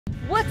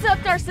What's up,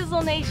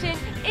 Darcizzle Nation?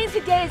 In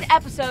today's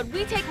episode,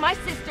 we take my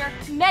sister,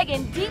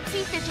 Meghan, deep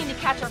sea fishing to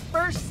catch our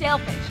first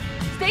sailfish.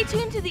 Stay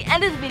tuned to the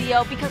end of the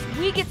video because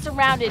we get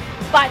surrounded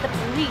by the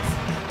police.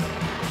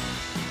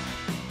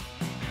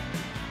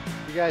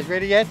 You guys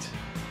ready yet?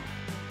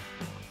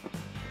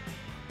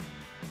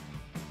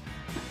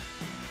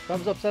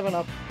 Thumbs up, 7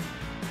 up.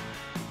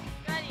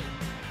 Ready.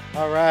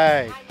 All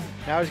right.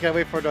 Now we just gotta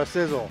wait for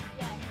Darcizzle.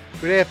 Yes.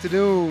 Good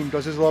afternoon,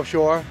 Darcizzle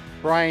Offshore.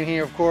 Brian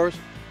here, of course,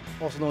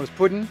 also known as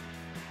Puddin'.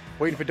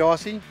 Waiting for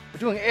Darcy. We're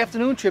doing an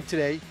afternoon trip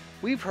today.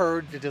 We've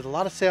heard that there's a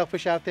lot of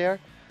sailfish out there.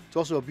 It's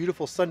also a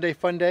beautiful Sunday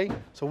fun day.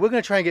 So we're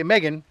gonna try and get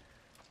Meghan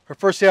her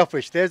first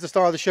sailfish. There's the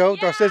star of the show,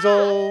 yeah!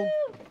 Darcizzle.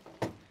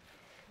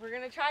 We're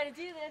gonna try to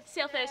do this.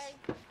 Sailfish.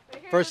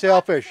 First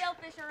sailfish.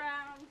 Sailfish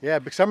around. Yeah,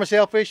 big summer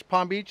sailfish,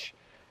 Palm Beach.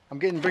 I'm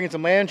bringing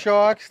some land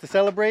sharks to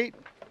celebrate,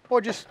 or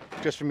just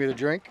for me to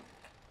drink.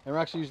 And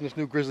we're actually using this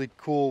new Grizzly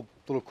cool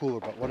little cooler,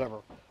 but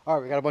whatever. All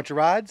right, we got a bunch of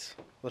rods.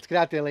 Let's get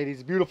out there, ladies.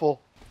 It's beautiful.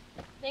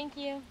 Thank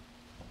you.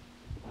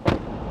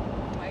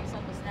 Buy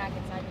yourself a snack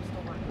inside your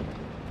store.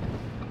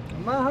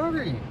 I'm not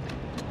hungry.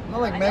 I'm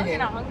not like I Meghan. know you're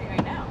not hungry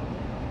right now.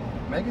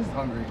 Meghan's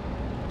hungry.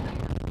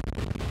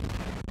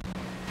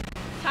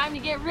 Time to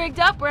get rigged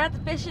up. We're at the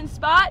fishing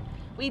spot.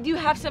 We do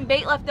have some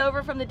bait left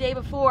over from the day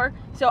before,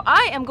 so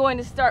I am going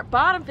to start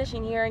bottom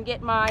fishing here and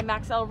get my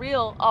Maxell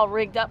reel all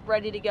rigged up,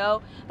 ready to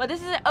go. But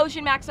this is an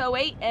Ocean Max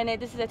 08, and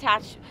this is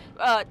attached,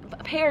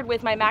 paired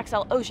with my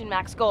Maxell Ocean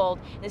Max Gold.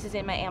 This is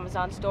in my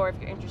Amazon store if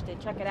you're interested.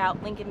 Check it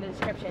out, link in the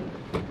description.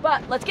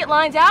 But let's get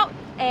lines out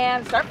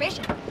and start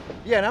fishing.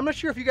 Yeah, and I'm not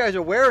sure if you guys are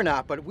aware or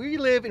not, but we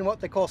live in what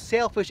they call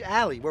Sailfish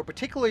Alley, where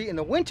particularly in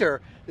the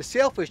winter, the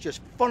sailfish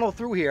just funnel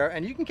through here,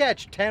 and you can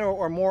catch 10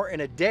 or more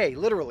in a day,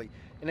 literally.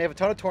 And they have a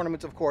ton of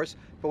tournaments, of course,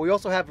 but we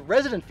also have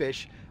resident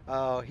fish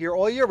here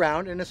all year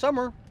round. In the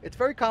summer, it's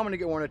very common to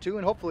get 1 or 2,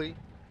 and hopefully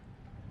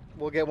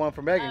we'll get one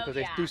for Meghan because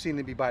they do seem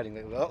to be biting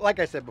lately, like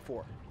I said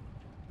before.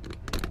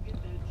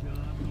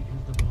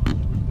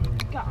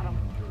 Got him.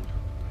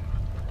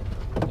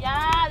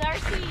 Yeah,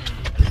 Darcy.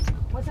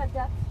 What's that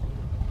depth?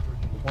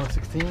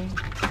 116.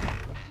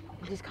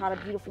 We just caught a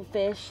beautiful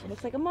fish. It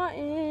looks like a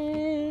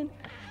mutton.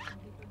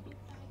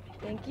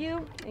 Thank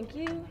you. Thank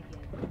you.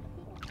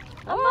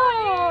 Oh,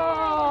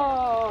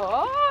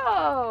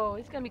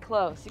 he's gonna be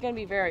close. He's gonna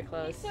be very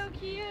close. He's so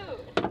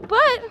cute.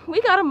 But we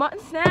got a mutton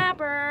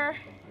snapper.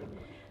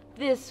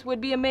 This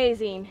would be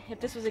amazing if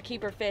this was a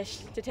keeper fish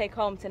to take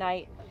home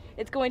tonight.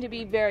 It's going to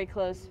be very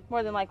close,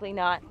 more than likely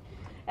not.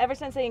 Ever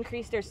since they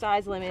increased their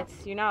size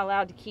limits, you're not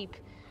allowed to keep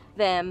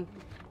them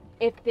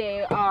if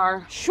they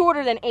are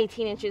shorter than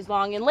 18 inches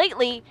long. And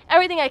lately,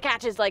 everything I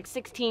catch is like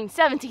 16,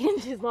 17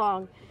 inches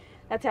long.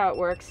 That's how it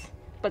works.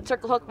 But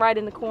circle hook right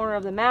in the corner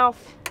of the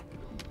mouth.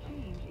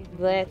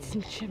 Let's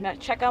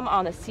check them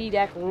on the sea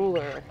deck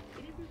ruler.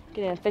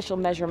 Get an official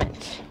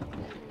measurement.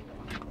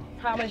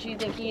 How much do you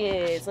think he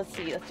is? Let's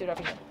see. Let's do it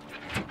over here.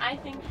 I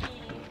think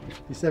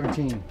He's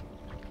 17.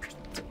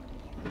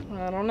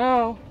 I don't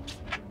know.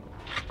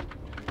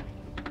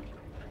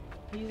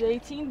 He's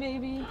 18,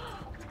 baby.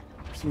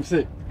 Let me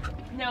see.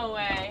 no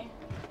way.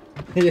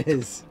 He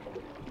is.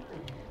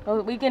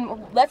 Oh, we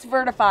can. Let's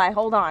verify.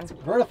 Hold on.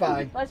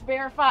 Verify. Let's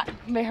verify.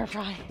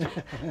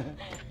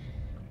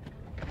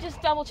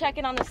 Just double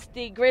checking on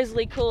the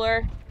Grizzly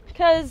cooler,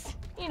 because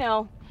you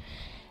know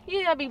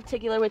you gotta be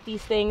particular with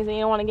these things, and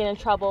you don't want to get in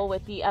trouble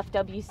with the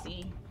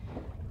FWC.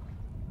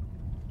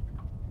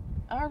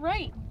 All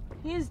right,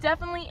 he is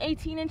definitely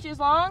 18 inches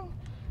long.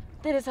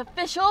 That is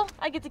official.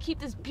 I get to keep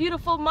this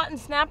beautiful mutton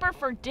snapper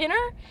for dinner.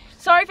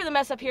 Sorry for the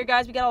mess up here,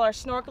 guys. We got all our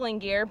snorkeling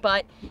gear,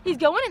 but he's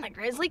going in the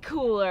Grizzly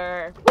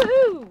cooler.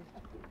 Woohoo!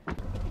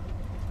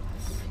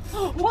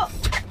 Whoa!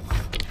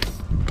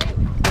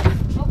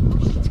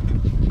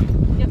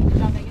 Yep, good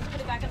job, Meghan. Put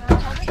it back in the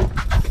rod holder.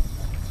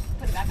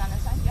 Put it back on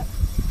this side. Yep.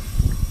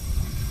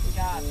 Good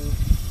job.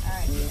 All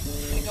right.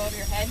 Gonna go over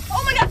your head.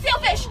 Oh my God,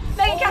 sailfish!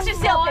 Meghan, catch this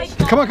sailfish.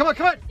 Come on, come on,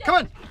 come on, come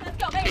on. Let's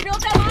go, Meghan. Reel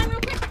up that line real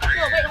quick.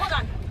 No, wait, hold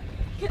on.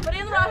 Put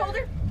it in the rod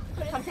holder.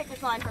 Come take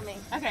this line from me.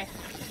 Okay.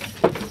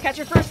 Catch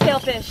your first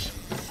sailfish.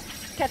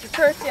 Catch your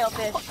first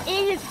sailfish.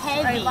 It is heavy.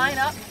 All right, line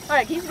up. All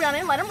right, he's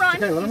running. Let him run.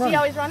 Okay, let him See run.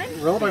 how he's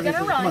running? Roll He's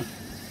gonna run. Come on.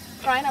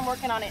 Ryan, I'm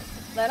working on it.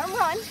 Let him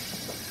run.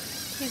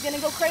 He's gonna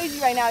go crazy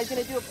right now. He's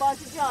gonna do a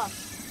bunch of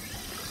jumps.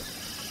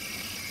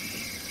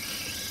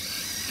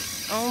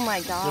 Oh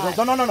my God.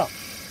 No.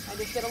 I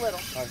just did a little.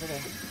 All right,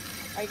 okay.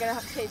 Are you gonna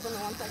have to chase him in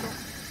 1 second?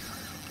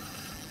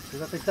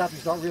 Because if they stop, you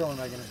start reeling,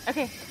 Meghan.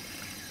 Okay.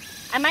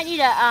 I might need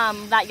a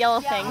that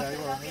yellow thing. Yeah, you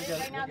will. You get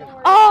it. You get it.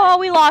 Oh,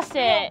 we lost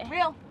it.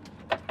 Reel.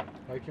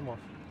 Oh, you came off.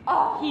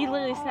 Oh. He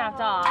literally snapped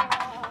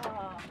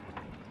off.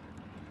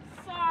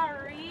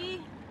 Sorry.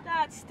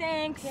 That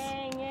stinks.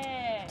 Dang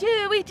it.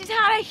 Dude, we just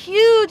had a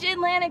huge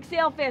Atlantic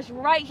sailfish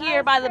right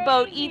here by the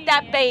boat eat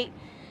that crazy. bait.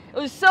 It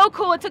was so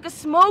cool. It took a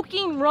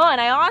smoking run.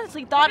 I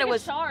honestly thought it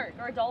was a shark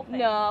or a dolphin.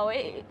 No,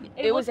 it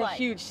was a looked like.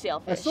 huge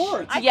sailfish. I saw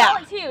it. I Yeah.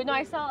 saw it too. No,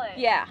 I saw it.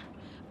 Yeah.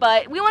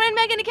 But we wanted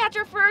Meghan to catch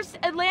her first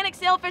Atlantic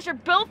sailfish or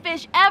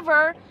billfish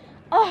ever.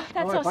 Oh,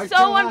 that's All right, bite's so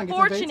turning on, get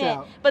some baits unfortunate.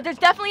 out. But there's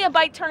definitely a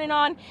bite turning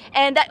on,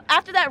 and that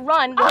after that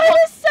run, the I hook,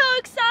 was so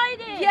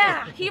excited.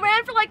 yeah, he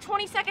ran for like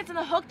 20 seconds and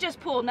the hook just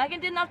pulled.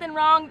 Meghan did nothing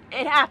wrong.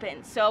 It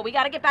happened. So we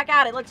got to get back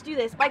at it. Let's do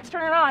this. Bite's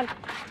turning on.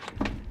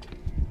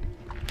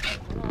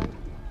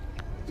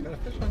 Got a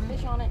fish on it.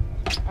 Fish on it.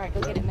 All right,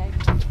 go get it, Meg.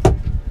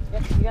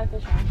 Yep, you got a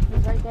fish on.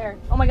 He's right there.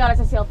 Oh my God,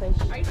 it's a sailfish.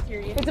 Are you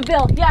serious? It's a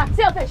bill. Yeah,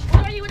 sailfish.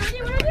 What do I do? What do I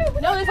do? What do I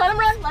do? No, just let him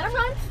run. Let him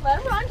run. Let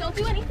him run. Don't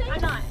do anything.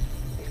 I'm not.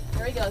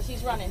 There he goes.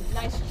 He's running.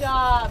 Nice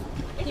job.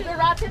 Keep your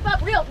rod tip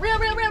up. Reel, reel,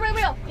 reel, reel, reel,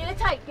 reel. Get it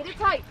tight. Get it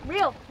tight.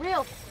 Reel,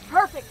 reel.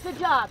 Perfect. Good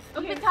job.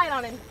 Okay. Keep it tight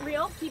on him.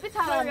 Real? Keep it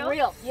tight on him. Reel?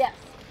 Reel. Yes.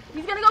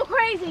 He's gonna go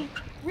crazy.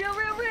 Reel,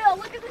 reel, reel.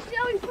 Look at the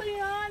show he's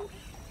putting on.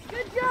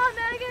 Good job,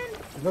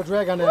 Meghan. There's no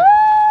drag on that. Woo!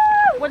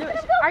 What do I,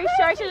 are you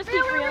sure I should just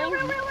keep Reel, reel, reeling?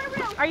 reel, reel,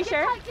 reel, reel. Are you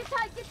sure? Get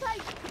tight, get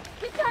tight, get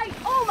tight. Get tight.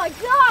 Oh my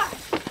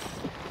gosh.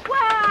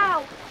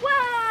 Wow.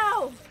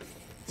 Wow.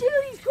 Dude,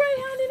 he's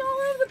greyhounding all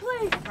over the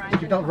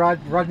place. You don't,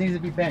 rod needs to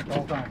be bent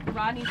all the time. The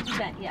rod needs to be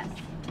bent, yes.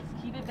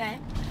 Just keep it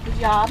bent. Good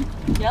job.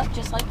 Yep,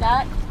 just like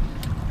that.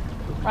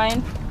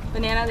 Ryan,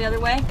 banana the other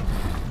way.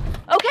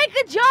 Okay,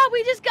 good job.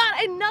 We just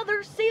got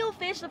another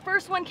sailfish. The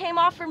first one came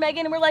off for Meghan,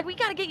 and we're like, we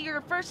gotta get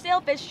your first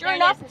sailfish. Sure There it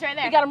enough, is. It's right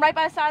there. we got him right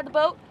by the side of the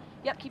boat.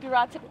 Yep, keep your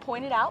rod tip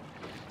pointed out.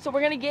 So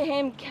we're gonna get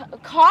him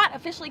caught,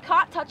 officially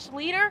caught, touch the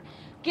leader,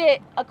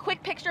 get a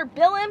quick picture,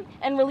 bill him,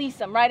 and release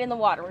him right in the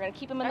water. We're gonna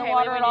keep him in the Okay,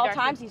 water what at do we all do, Darcy?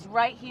 times. He's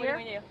right What here.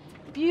 do we do?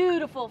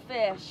 Beautiful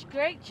fish.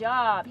 Great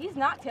job. He's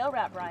not tail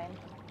wrapped, Brian.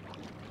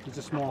 He's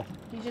just small.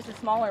 He's just a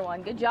smaller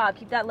one. Good job.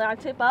 Keep that rod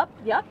tip up.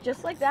 Yep,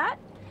 just like that.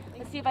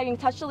 Let's see if I can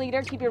touch the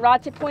leader. Keep your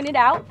rod tip pointed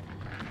out.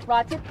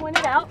 Rod tip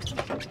pointed out.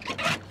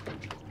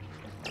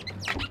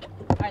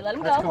 All right, let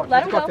him Let's go. go.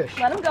 Let him Let's go. go fish.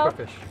 Let him go. Let's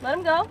go fish. Let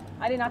him go.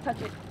 I did not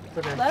touch it. It's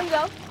okay. Let him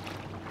go.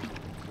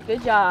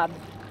 Good job.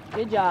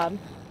 Good job.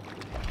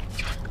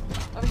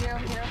 Over here,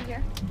 over here, over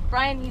here.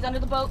 Brian, he's under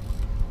the boat.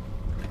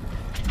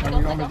 What do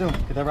you want me to do?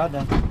 Get that rod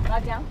down.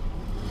 Rod down.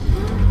 He's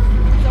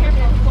over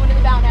here. He's going to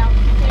the bow now.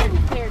 He's cleared.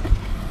 He's cleared.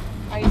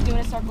 All right, he's doing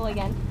a circle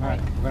again. All right,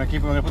 we're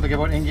gonna put the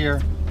boat in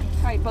gear.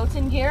 All right, boat's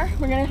in gear.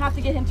 We're gonna have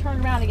to get him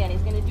turned around again.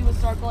 He's gonna do a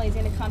circle. He's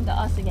gonna come to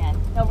us again.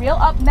 Now reel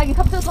up. Meghan,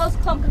 come too close.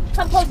 Come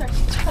closer.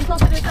 Come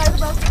closer to the side of the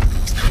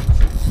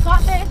boat.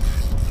 Got this.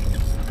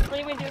 What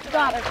do we do?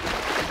 Got it.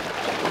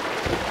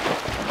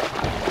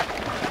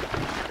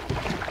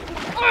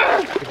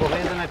 Keep both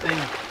hands on that thing.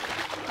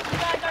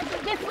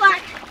 Get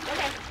slack.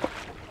 Okay.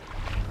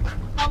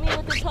 Help me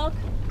with this hook.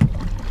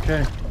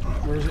 Okay.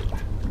 Where is it?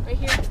 Right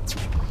here.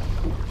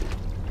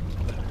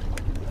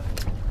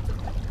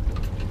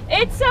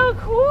 It's so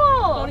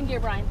cool. Boat in gear,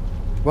 Brian.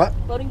 What?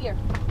 Boat in gear.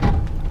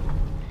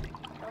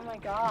 Oh my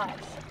gosh.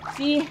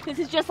 See, this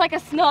is just like a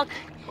snook,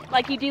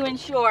 like you do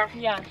inshore.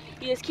 Yeah.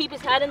 You just keep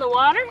his head in the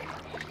water,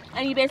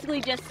 and you basically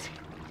just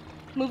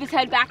move his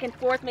head back and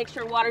forth, make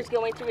sure water's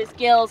going through his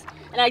gills.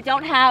 And I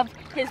don't have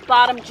his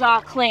bottom jaw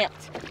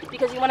clamped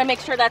because you want to make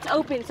sure that's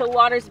open so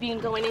water's being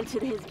going into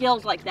his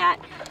gills like that.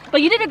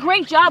 But you did a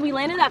great job. We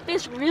landed that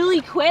fish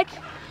really quick.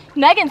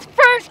 Meghan's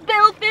first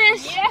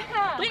billfish.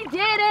 Yeah. We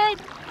did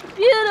it.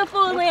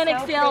 Beautiful Atlantic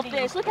so sailfish.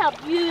 pretty. Look how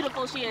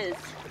beautiful she is.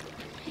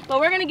 But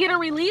we're gonna get her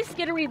released,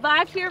 get her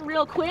revived here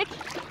real quick.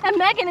 And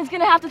Meghan is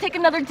gonna have to take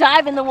another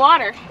dive in the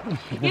water.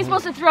 You're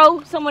supposed to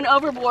throw someone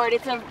overboard.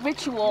 It's a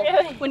ritual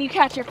Really? when you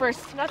catch your first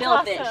That's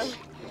billfish. awesome.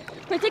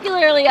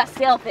 Particularly a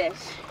sailfish.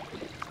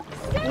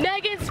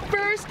 Meghan's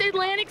first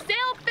Atlantic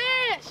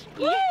sailfish!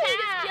 Woo! Yeah! She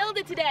just killed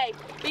it today.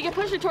 You can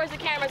push her towards the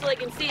camera so they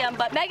can see them.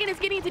 But Meghan is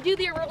getting to do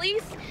the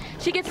release.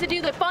 She gets to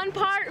do the fun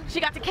part. She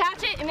got to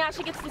catch it, and now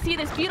she gets to see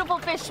this beautiful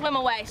fish swim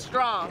away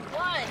strong.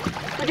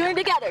 One. We're doing it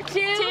together.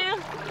 Two.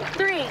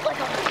 Three.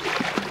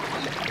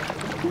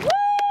 Woo!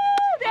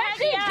 There Heck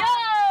she yeah.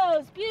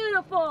 goes!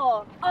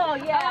 Beautiful. Oh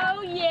yeah.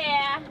 Oh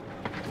yeah.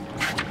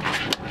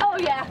 Oh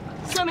yeah,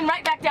 swimming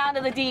right back down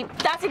to the deep.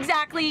 That's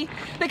exactly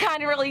the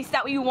kind of release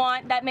that we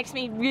want. That makes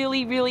me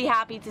really, really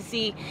happy to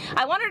see.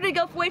 I wanted her to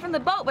go away from the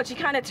boat, but she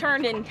kind of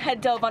turned and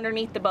head dove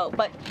underneath the boat,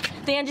 but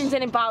the engines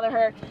didn't bother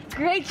her.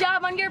 Great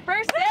job on your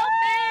first sailfish!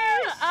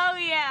 Oh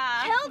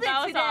yeah. Killed it that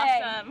was today.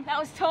 awesome. That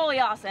was totally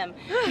awesome.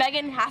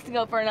 Meghan has to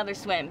go for another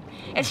swim.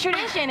 It's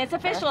tradition, it's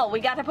official. We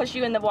got to push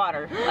you in the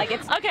water. Like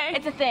it's Okay.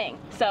 It's a thing.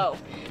 So,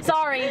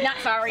 sorry, not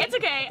sorry. It's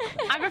okay.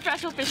 I'm a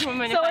professional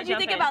fisherwoman. So what do you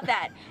think about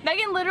that?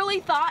 Meghan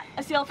literally thought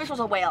a sailfish was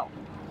a whale.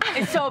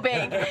 It's so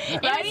big,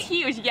 It right? was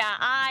huge.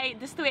 Yeah.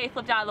 This is the way it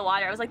flipped out of the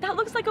water. I was like, that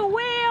looks like a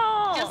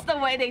whale. Just the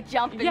way they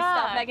jump and Yeah.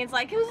 stuff. Meghan's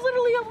like, it was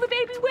literally a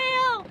baby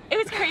whale. It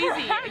was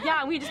crazy.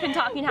 Yeah. We've just been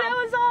talking That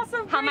was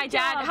awesome. how Great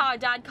how job. our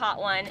dad caught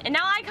one, and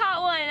now I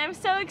caught one. I'm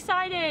so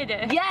excited.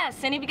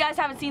 Yes, and if you guys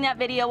haven't seen that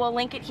video, we'll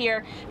link it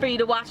here for you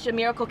to watch the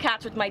miracle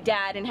catch with my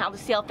dad and how the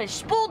sailfish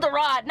spooled the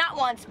rod, not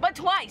once, but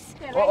twice.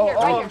 Yeah, right here,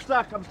 right here. I'm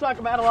stuck,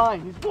 I'm out of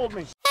line. He's pulled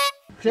me.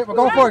 Shit, we're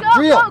going for it. Go,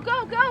 Reel.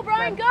 go,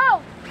 Brian,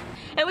 go.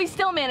 And we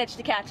still managed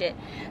to catch it.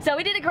 So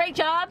we did a great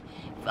job.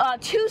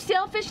 2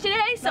 sailfish today,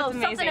 so That's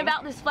something amazing.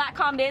 about this flat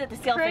calm day that the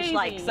sailfish Crazy.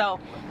 like. So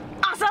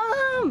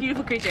awesome!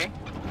 Beautiful creature.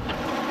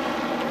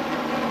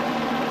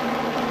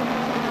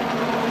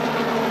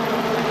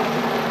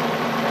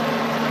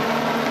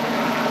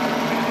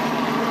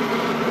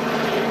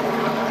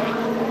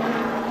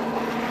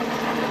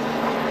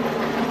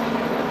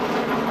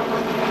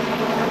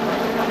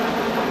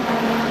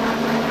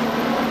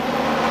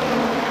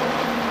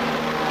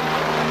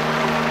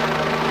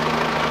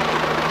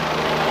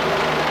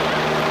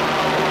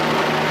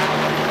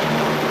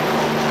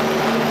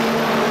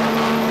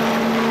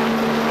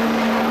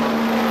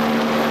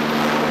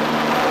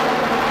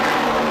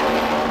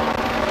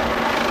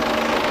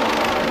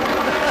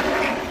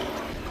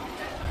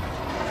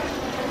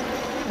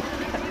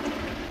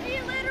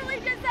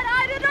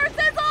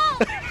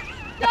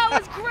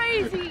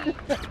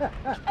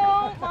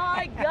 Oh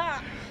my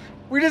gosh.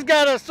 We just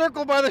got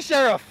circled by the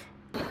sheriff.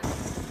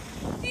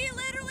 He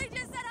literally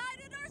just said hi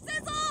to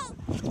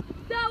Darcizzle.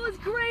 That was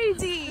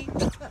crazy.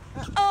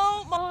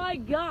 Oh my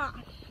gosh.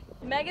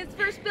 Megan's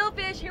first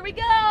billfish. Here we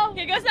go.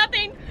 Here goes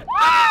nothing.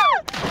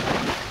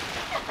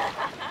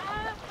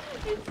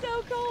 It's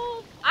so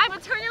cold. I'm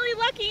eternally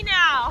lucky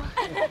now.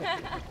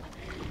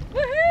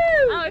 Woohoo!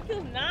 Oh, it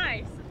feels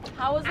nice.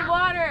 How was the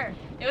water?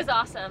 It was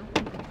awesome.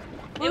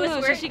 It was Woohoo,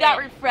 worth so she got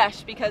it.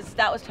 refreshed because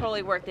that was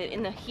totally worth it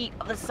in the heat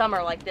of the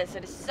summer like this.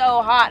 It is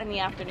so hot in the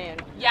afternoon.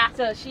 Yeah.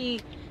 So she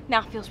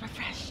now feels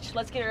refreshed.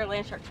 Let's get her a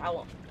land shark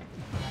towel.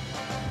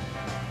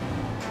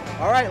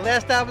 All right,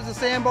 last stop is the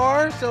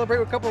sandbar. Celebrate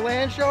with a couple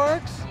land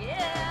sharks.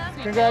 Yeah.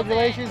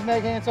 Congratulations,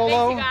 Meghan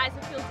Solo. Thank you guys.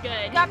 It feels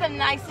good. Got them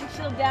nice and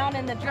chilled down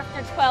in the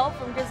Drifter 12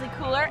 from Grizzly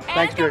Cooler. And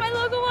Thanks, got Drew. my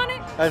logo on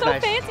it. That's so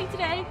nice. fancy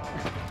today.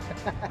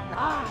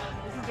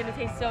 This is gonna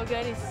taste so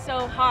good. It's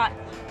so hot.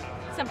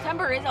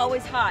 September is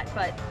always hot,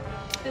 but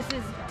this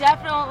is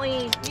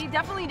we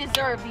definitely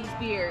deserve these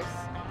beers,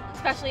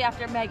 especially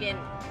after Megan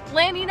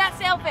landing that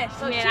sailfish.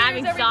 So Man, cheers,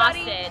 I'm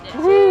everybody. exhausted.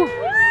 Woo.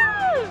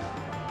 Woo!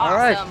 All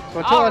right, Awesome. so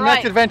until All our next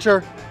right.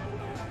 adventure,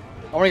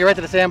 I want to get right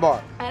to the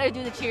sandbar. I gotta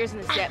do the cheers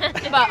and the sip.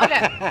 But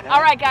okay.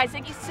 All right, guys.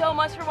 Thank you so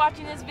much for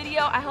watching this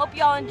video. I hope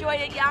y'all enjoyed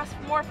it. You asked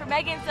for more from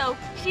Megan, so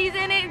she's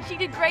in it and she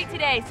did great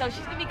today. So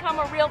she's gonna become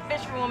a real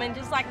fisherwoman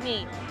just like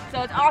me.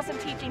 So it's awesome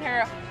teaching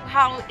her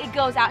how it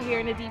goes out here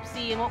in the deep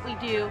sea and what we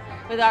do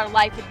with our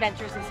life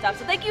adventures and stuff.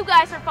 So thank you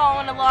guys for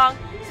following along.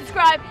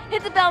 Subscribe,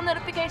 hit the bell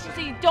notification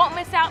so you don't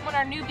miss out when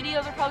our new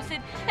videos are posted.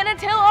 And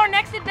until our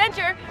next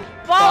adventure,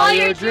 follow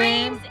your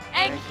dreams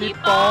and keep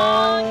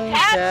on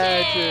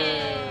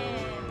catching.